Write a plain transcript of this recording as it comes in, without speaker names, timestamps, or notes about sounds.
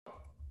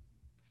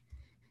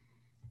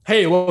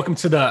Hey, welcome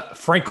to the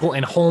Frankel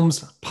and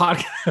Holmes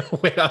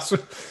podcast. Wait, that's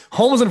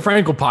Holmes and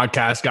Frankel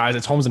podcast, guys.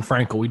 It's Holmes and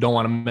Frankel. We don't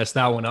want to mess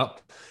that one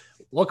up.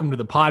 Welcome to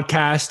the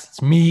podcast.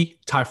 It's me,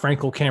 Ty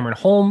Frankel, Cameron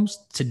Holmes.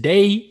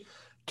 Today,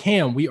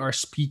 Cam, we are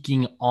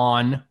speaking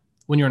on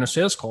when you're on a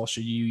sales call.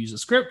 Should you use a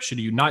script? Should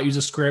you not use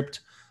a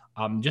script?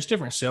 Just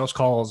different sales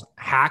calls,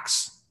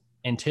 hacks,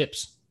 and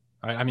tips.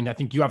 Right? I mean, I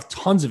think you have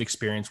tons of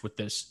experience with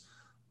this.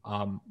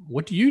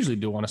 What do you usually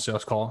do on a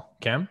sales call,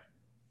 Cam?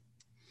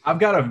 I've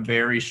got a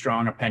very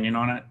strong opinion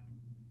on it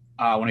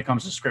when it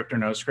comes to script or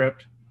no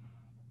script.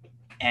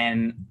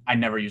 And I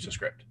never use a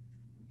script.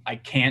 I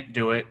can't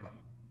do it.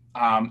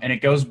 And it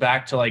goes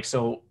back to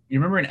so you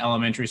remember in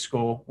elementary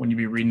school when you'd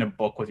be reading a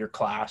book with your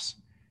class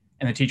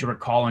and the teacher would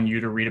call on you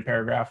to read a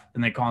paragraph,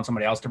 and they call on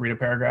somebody else to read a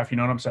paragraph. You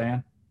know what I'm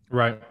saying?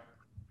 Right.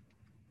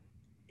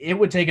 It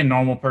would take a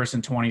normal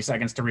person 20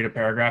 seconds to read a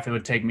paragraph. It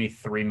would take me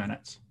 3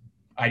 minutes.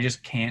 I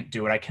just can't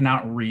do it. I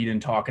cannot read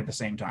and talk at the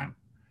same time.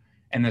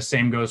 And the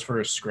same goes for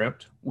a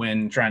script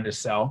when trying to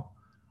sell.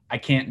 I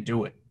can't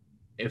do it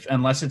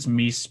unless it's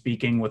me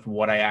speaking with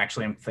what I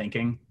actually am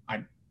thinking.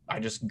 I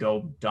just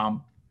go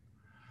dumb.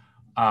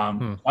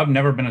 I've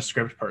never been a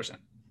script person.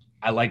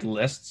 I like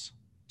lists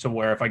to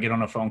where if I get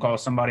on a phone call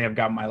with somebody, I've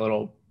got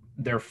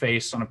their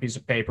face on a piece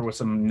of paper with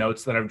some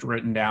notes that I've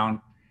written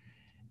down.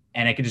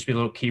 And it could just be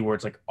little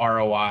keywords like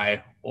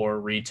ROI or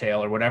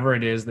retail or whatever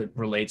it is that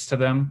relates to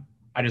them.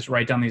 I just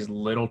write down these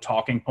little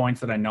talking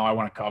points that I know I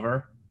want to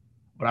cover.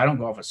 But I don't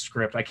go off a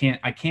script. I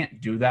can't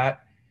do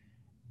that.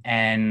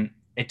 And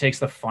it takes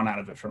the fun out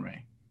of it for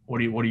me. What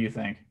do you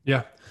think?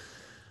 Yeah,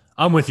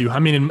 I'm with you. I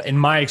mean, in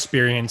my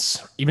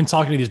experience, even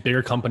talking to these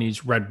bigger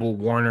companies, Red Bull,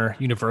 Warner,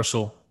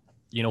 Universal,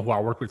 who I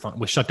work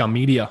with Shutdown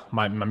Media,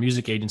 my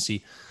music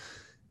agency,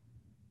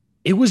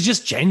 it was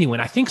just genuine.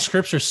 I think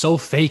scripts are so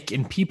fake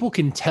and people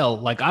can tell.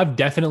 Like I've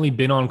definitely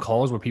been on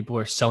calls where people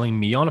are selling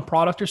me on a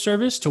product or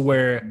service to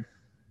where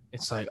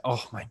it's like,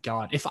 oh my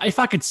God, if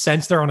I could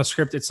sense they're on a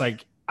script, it's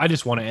like, I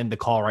just want to end the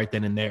call right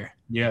then and there.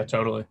 Yeah,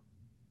 totally.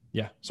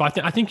 Yeah. So I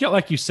think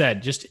like you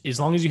said, just as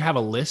long as you have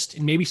a list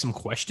and maybe some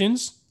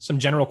questions, some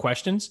general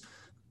questions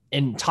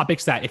and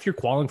topics that if you're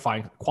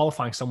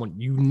qualifying someone,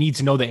 you need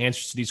to know the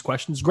answers to these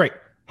questions. Great.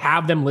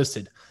 Have them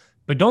listed,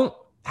 but don't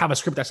have a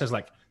script that says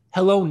like,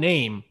 hello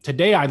name.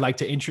 Today I'd like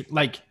to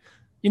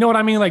you know what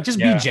I mean? Like just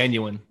be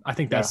genuine. I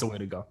think that's the way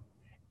to go.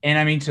 And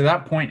I mean, to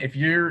that point, if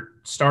you're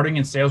starting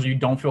in sales, you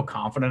don't feel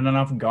confident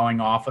enough going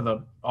off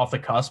the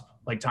cusp,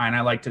 like Ty and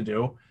I like to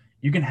do,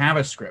 you can have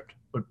a script,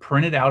 but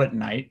print it out at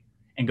night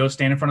and go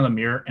stand in front of the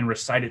mirror and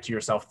recite it to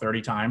yourself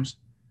 30 times.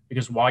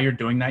 Because while you're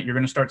doing that, you're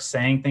going to start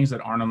saying things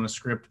that aren't on the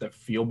script that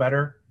feel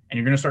better. And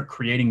you're going to start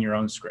creating your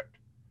own script.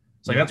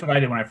 So that's what I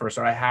did when I first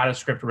started. I had a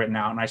script written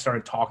out and I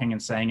started talking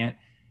and saying it.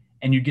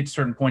 And you get to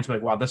certain points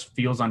like, wow, this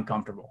feels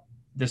uncomfortable.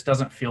 This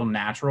doesn't feel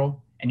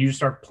natural. And you just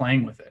start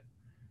playing with it.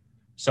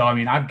 So, I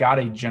mean, I've got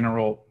a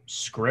general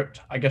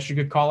script, I guess you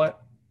could call it,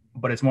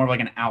 but it's more of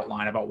like an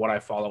outline about what I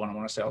follow when I'm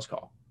on a sales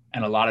call.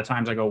 And a lot of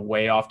times I go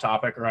way off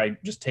topic or I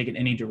just take it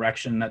any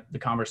direction that the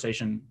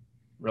conversation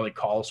really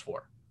calls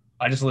for.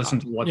 I just listen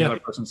to what the other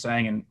person's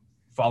saying and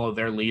follow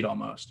their lead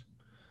almost.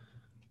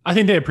 I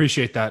think they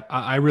appreciate that.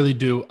 I really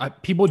do.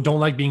 People don't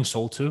like being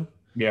sold to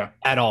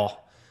at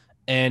all.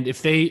 And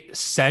if they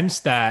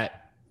sense that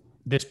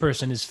this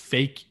person is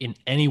fake in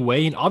any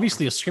way, and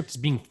obviously a script is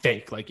being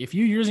fake. Like if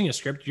you're using a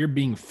script, you're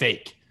being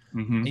fake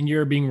and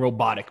you're being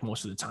robotic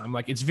most of the time.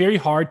 Like it's very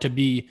hard to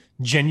be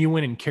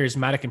genuine and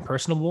charismatic and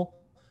personable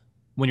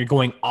when you're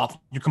going off.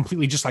 You're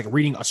completely just like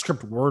reading a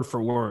script word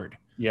for word.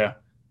 Yeah.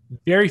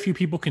 Very few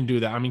people can do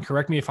that. I mean,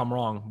 correct me if I'm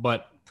wrong,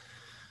 but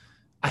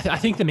I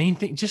think the main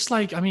thing,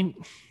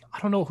 I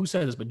don't know who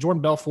said this, but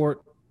Jordan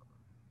Belfort,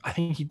 I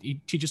think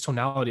he teaches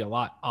tonality a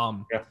lot. I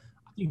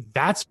think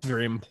that's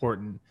very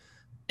important.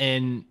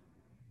 And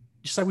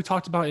just like we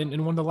talked about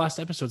in one of the last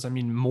episodes, I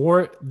mean,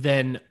 more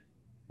than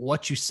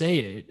what you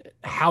say,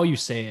 how you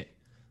say it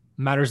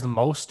matters the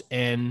most.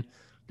 And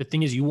the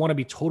thing is, you want to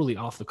be totally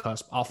off the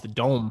cusp, off the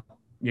dome.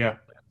 Yeah.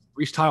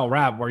 Freestyle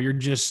rap where you're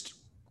just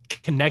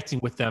connecting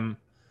with them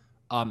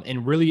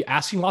and really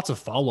asking lots of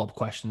follow-up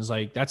questions.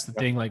 Like that's the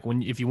thing. Like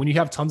when you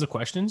have tons of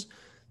questions,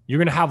 you're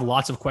going to have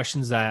lots of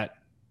questions that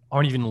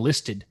aren't even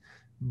listed,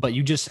 but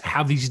you just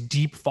have these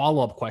deep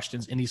follow-up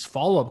questions, and these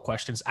follow-up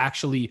questions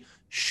actually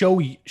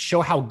show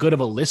how good of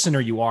a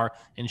listener you are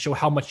and show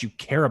how much you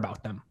care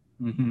about them.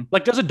 Mm-hmm.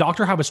 Like, does a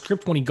doctor have a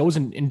script when he goes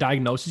and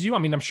diagnoses you? I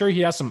mean, I'm sure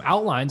he has some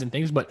outlines and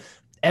things, but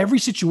every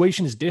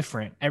situation is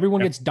different.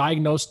 Everyone gets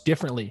diagnosed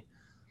differently.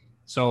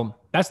 So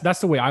that's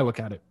the way I look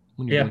at it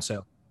when you're doing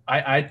sales.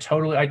 I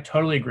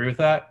totally agree with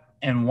that.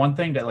 And one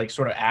thing to like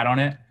sort of add on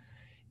it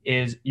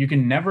is you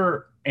can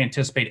never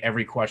anticipate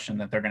every question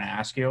that they're going to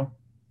ask you.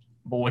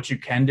 But what you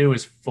can do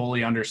is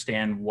fully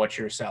understand what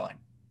you're selling.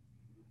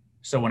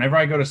 So whenever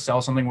I go to sell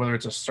something, whether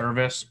it's a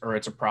service or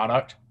it's a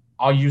product,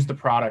 I'll use the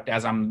product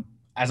as I'm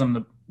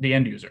the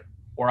end user,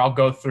 or I'll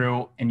go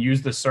through and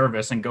use the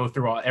service and go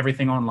through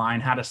everything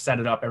online, how to set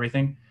it up,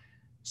 everything.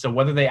 So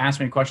whether they ask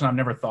me a question I've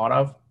never thought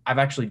of, I've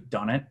actually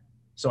done it.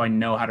 So I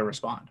know how to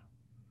respond.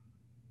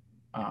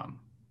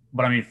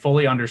 But I mean,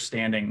 fully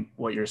understanding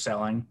what you're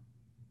selling,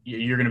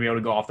 you're going to be able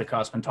to go off the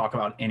cusp and talk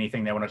about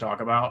anything they want to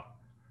talk about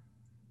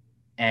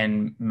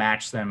and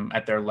match them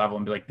at their level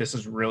and be like, this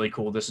is really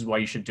cool. This is why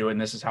you should do it.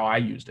 And this is how I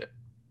used it.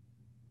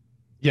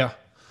 Yeah.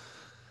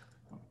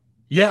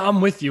 Yeah,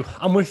 I'm with you.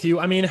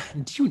 I mean,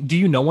 do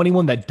you know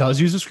anyone that does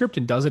use a script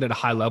and does it at a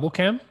high level,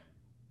 Cam?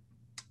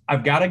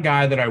 I've got a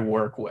guy that I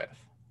work with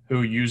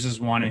who uses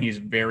one and he's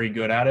very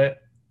good at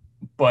it,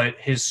 but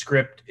his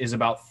script is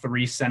about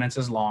 3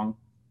 sentences long.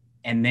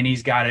 And then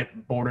he's got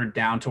it bordered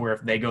down to where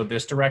if they go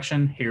this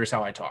direction, here's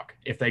how I talk.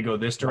 If they go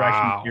this direction,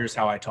 Wow. here's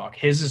how I talk.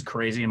 His is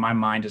crazy, and my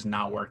mind does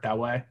not work that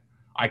way.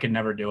 I could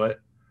never do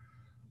it.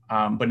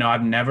 But no,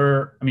 I've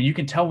never. I mean, you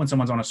can tell when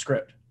someone's on a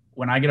script.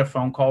 When I get a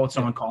phone call with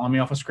someone calling me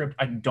off a script,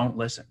 I don't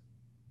listen.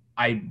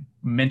 I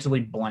mentally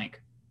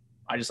blank.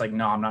 I just like,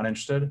 no, I'm not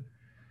interested.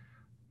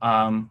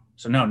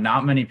 So no,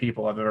 not many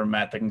people I've ever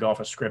met that can go off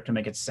a script and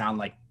make it sound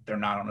like they're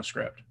not on a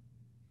script.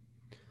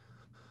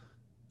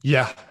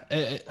 Yeah.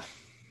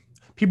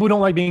 People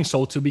don't like being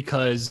sold to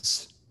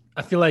because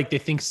I feel like they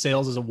think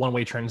sales is a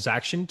one-way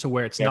transaction to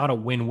where it's not a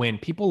win-win.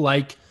 People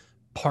like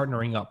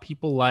partnering up.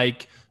 People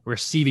like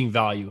receiving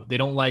value. They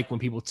don't like when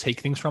people take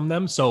things from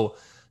them. So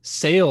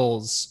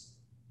sales,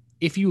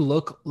 if you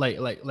look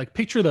like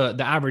picture the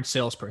average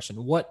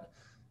salesperson, what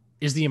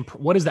is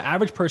the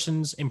average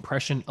person's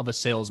impression of a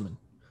salesman,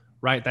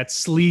 right? That's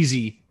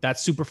sleazy,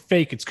 that's super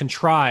fake, it's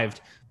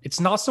contrived. It's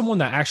not someone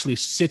that actually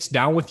sits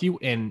down with you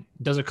and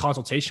does a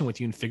consultation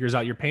with you and figures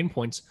out your pain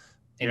points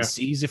and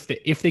sees if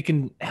they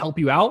can help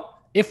you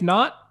out. If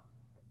not,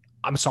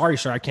 I'm sorry,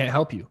 sir, I can't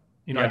help you.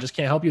 I just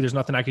can't help you. There's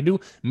nothing I can do.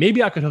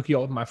 Maybe I could hook you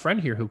up with my friend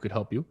here who could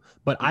help you,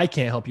 but I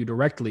can't help you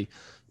directly.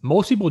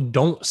 Most people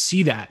don't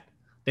see that.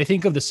 They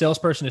think of the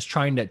salesperson as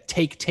trying to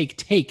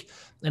take.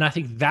 And I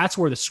think that's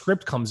where the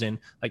script comes in.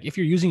 Like if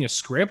you're using a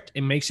script,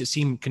 it makes it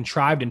seem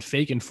contrived and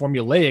fake and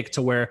formulaic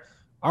to where,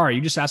 all right,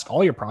 you just ask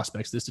all your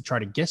prospects this to try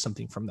to get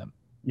something from them.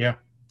 Yeah.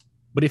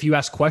 But if you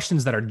ask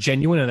questions that are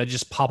genuine and that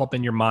just pop up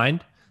in your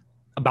mind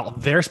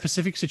about their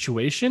specific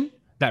situation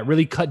that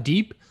really cut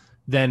deep,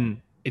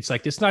 then it's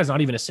like, this guy's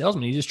not even a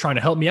salesman. He's just trying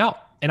to help me out.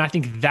 And I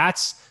think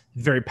that's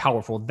very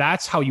powerful.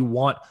 That's how you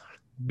want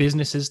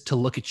businesses to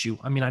look at you.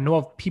 I mean, I know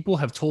of people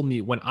have told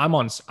me when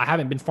I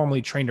haven't been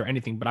formally trained or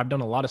anything, but I've done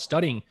a lot of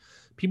studying.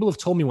 People have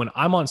told me when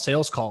I'm on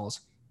sales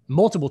calls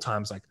multiple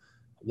times, like,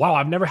 wow,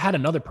 I've never had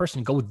another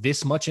person go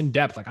this much in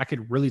depth. Like I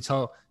could really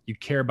tell you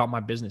care about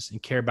my business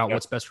and care about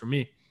what's best for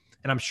me.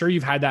 And I'm sure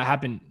you've had that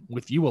happen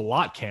with you a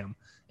lot, Cam.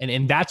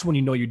 And that's when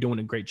you know you're doing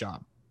a great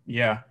job.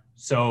 Yeah.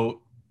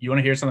 So you want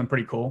to hear something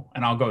pretty cool?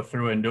 And I'll go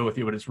through it and do it with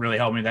you, but it's really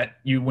helped me that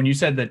when you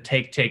said the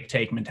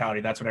take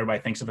mentality, that's what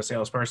everybody thinks of a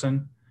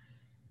salesperson.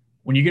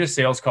 When you get a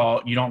sales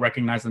call, you don't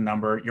recognize the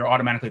number. You're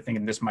automatically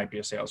thinking this might be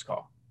a sales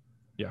call.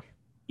 Yeah.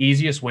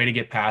 Easiest way to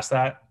get past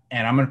that.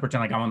 And I'm going to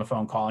pretend like I'm on the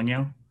phone calling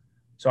you.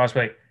 So I was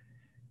like,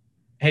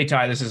 hey,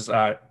 Ty, this is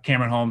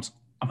Cameron Holmes.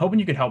 I'm hoping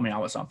you could help me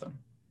out with something.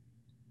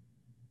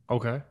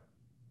 Okay.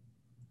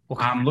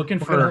 I'm looking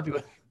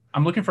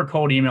for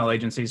cold email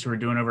agencies who are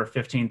doing over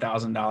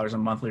 $15,000 in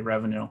monthly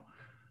revenue.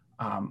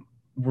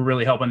 We're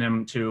really helping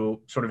them to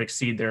sort of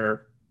exceed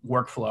their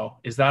workflow.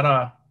 Is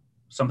that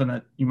something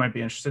that you might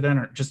be interested in,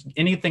 or just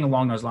anything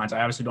along those lines? I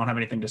obviously don't have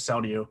anything to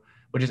sell to you,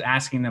 but just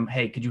asking them,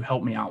 hey, could you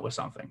help me out with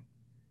something?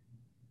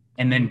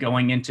 And then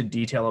going into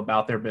detail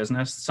about their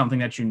business, something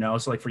that you know.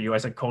 So like for you, I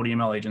said cold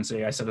email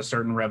agency. I set a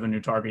certain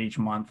revenue target each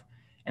month,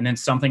 and then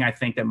something I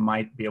think that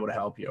might be able to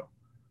help you.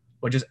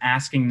 But just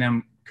asking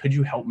them, could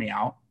you help me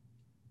out?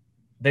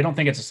 They don't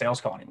think it's a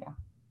sales call anymore.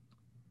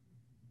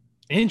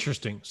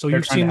 Interesting. So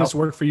you've seen this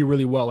work for you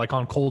really well, like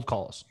on cold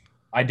calls.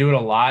 I do it a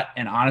lot.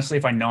 And honestly,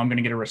 if I know I'm going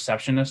to get a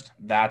receptionist,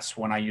 that's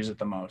when I use it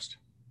the most.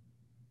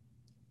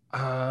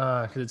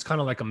 Because it's kind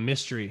of like a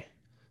mystery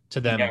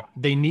to them. Yeah.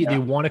 They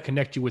want to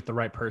connect you with the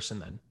right person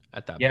then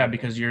at that point. Yeah,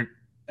 because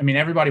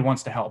everybody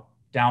wants to help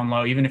down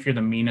low. Even if you're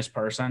the meanest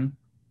person,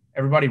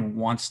 everybody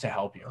wants to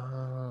help you.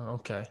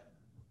 Okay.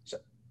 So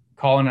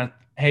calling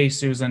hey,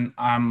 Susan,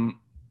 I'm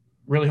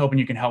really hoping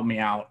you can help me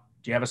out.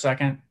 Do you have a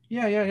second?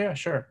 Yeah,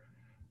 sure.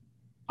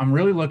 I'm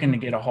really looking to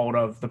get a hold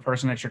of the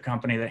person at your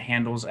company that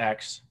handles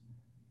X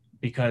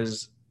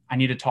because I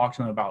need to talk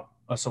to them about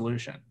a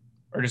solution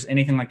or just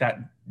anything like that.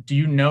 Do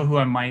you know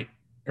who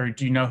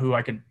do you know who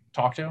I could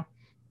talk to?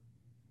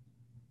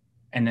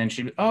 And then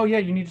oh yeah,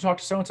 you need to talk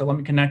to so-and-so. Let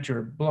me connect you.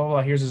 Blah, blah,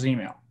 blah. Here's his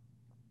email.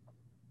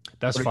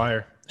 That's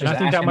fire. And I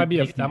think that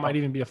might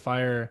even be a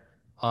fire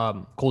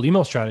cold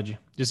email strategy.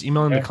 Just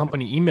emailing the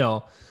company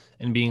email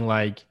and being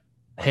like,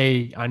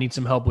 hey, I need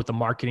some help with the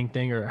marketing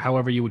thing, or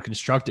however you would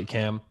construct it,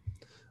 Cam.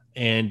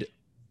 And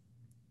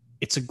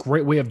it's a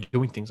great way of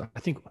doing things. I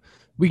think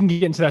we can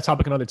get into that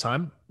topic another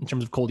time in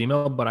terms of cold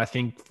email, but I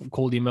think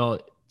cold email,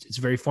 it's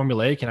very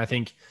formulaic. And I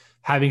think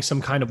having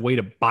some kind of way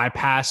to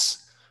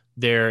bypass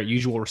their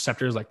usual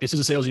receptors, like this is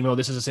a sales email,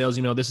 this is a sales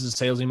email, this is a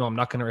sales email, I'm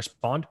not going to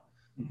respond.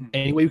 Mm-hmm.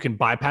 Any way you can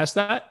bypass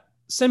that,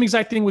 same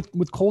exact thing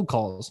with cold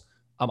calls.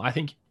 I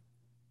think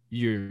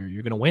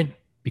you're going to win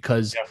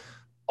because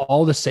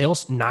all the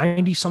sales,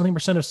 90 something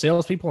percent of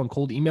salespeople and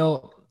cold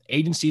email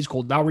agencies,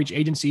 cold outreach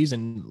agencies,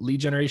 and lead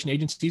generation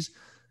agencies,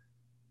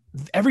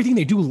 everything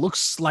they do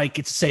looks like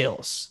it's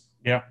sales.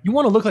 Yeah. You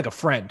want to look like a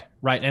friend,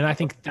 right? And I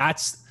think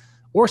that's,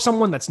 or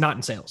someone that's not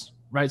in sales,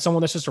 right?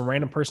 Someone that's just a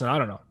random person. I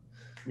don't know.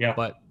 Yeah.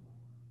 But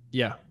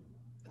yeah.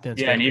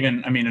 Yeah. And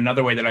even, I mean,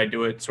 another way that I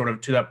do it sort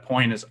of to that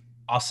point is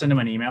I'll send them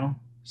an email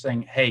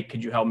saying, hey,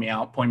 could you help me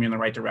out? Point me in the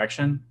right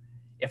direction.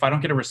 If I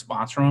don't get a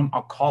response from them,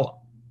 I'll call them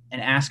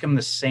and ask them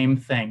the same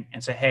thing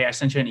and say, hey, I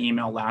sent you an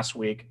email last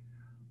week.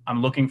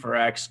 I'm looking for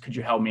X. Could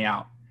you help me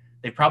out?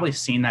 They've probably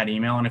seen that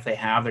email. And if they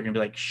have, they're going to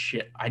be like,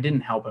 shit, I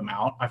didn't help him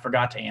out. I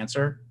forgot to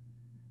answer.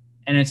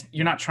 And it's,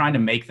 you're not trying to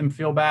make them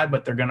feel bad,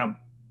 but they're going to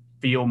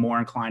feel more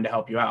inclined to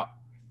help you out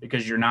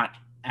because you're not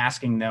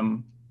asking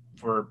them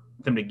for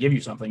them to give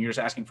you something. You're just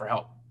asking for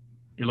help.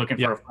 You're looking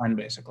for a friend,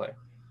 basically.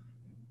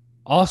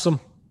 Awesome.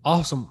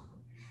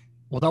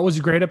 Well, that was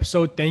a great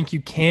episode. Thank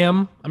you,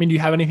 Cam. I mean, do you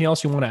have anything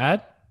else you want to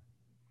add?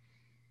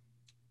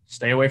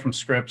 Stay away from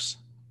scripts.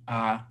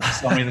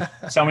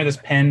 Tell me this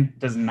pen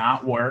does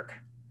not work.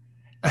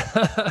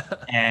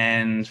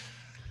 And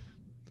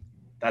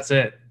that's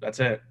it.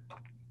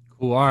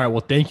 Cool. All right.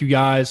 Well, thank you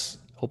guys.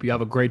 Hope you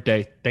have a great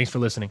day. Thanks for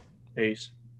listening. Peace.